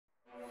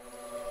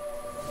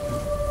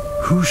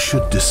Who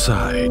should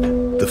decide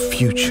the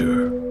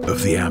future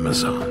of the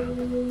Amazon?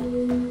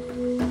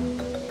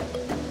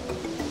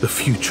 The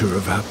future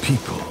of our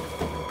people?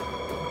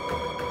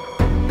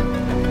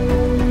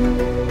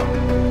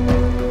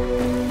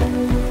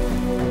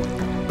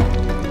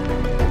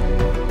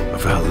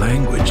 Of our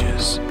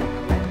languages?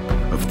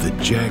 Of the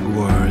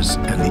jaguars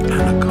and the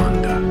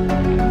anaconda?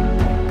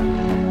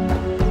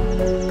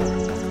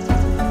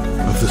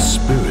 Of the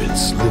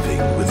spirits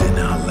living within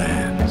our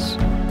lands?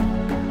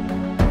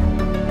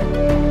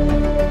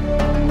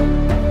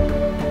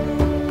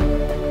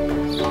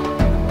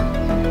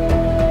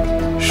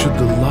 Should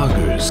the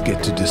loggers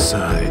get to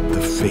decide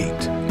the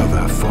fate of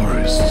our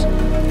forests?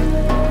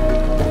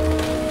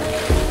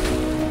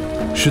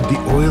 Should the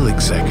oil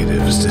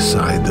executives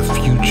decide the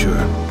future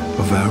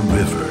of our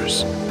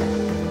rivers?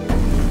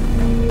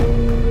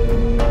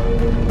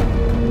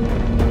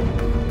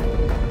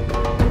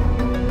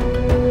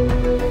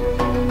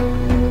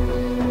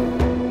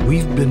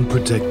 We've been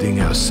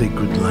protecting our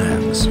sacred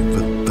lands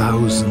for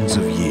thousands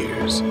of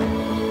years,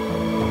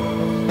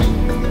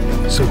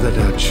 so that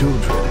our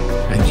children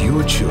and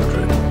your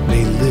children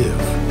may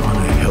live on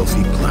a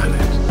healthy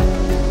planet.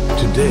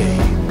 Today,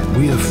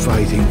 we are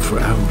fighting for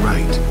our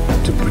right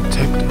to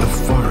protect a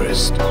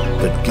forest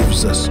that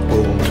gives us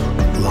old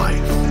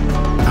life.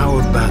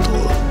 Our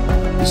battle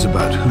is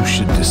about who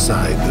should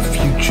decide the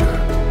future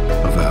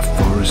of our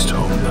forest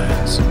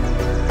homelands.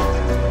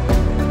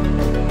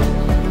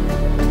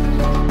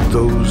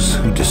 Those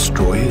who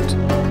destroy it,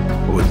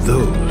 or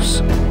those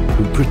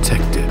who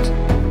protect it?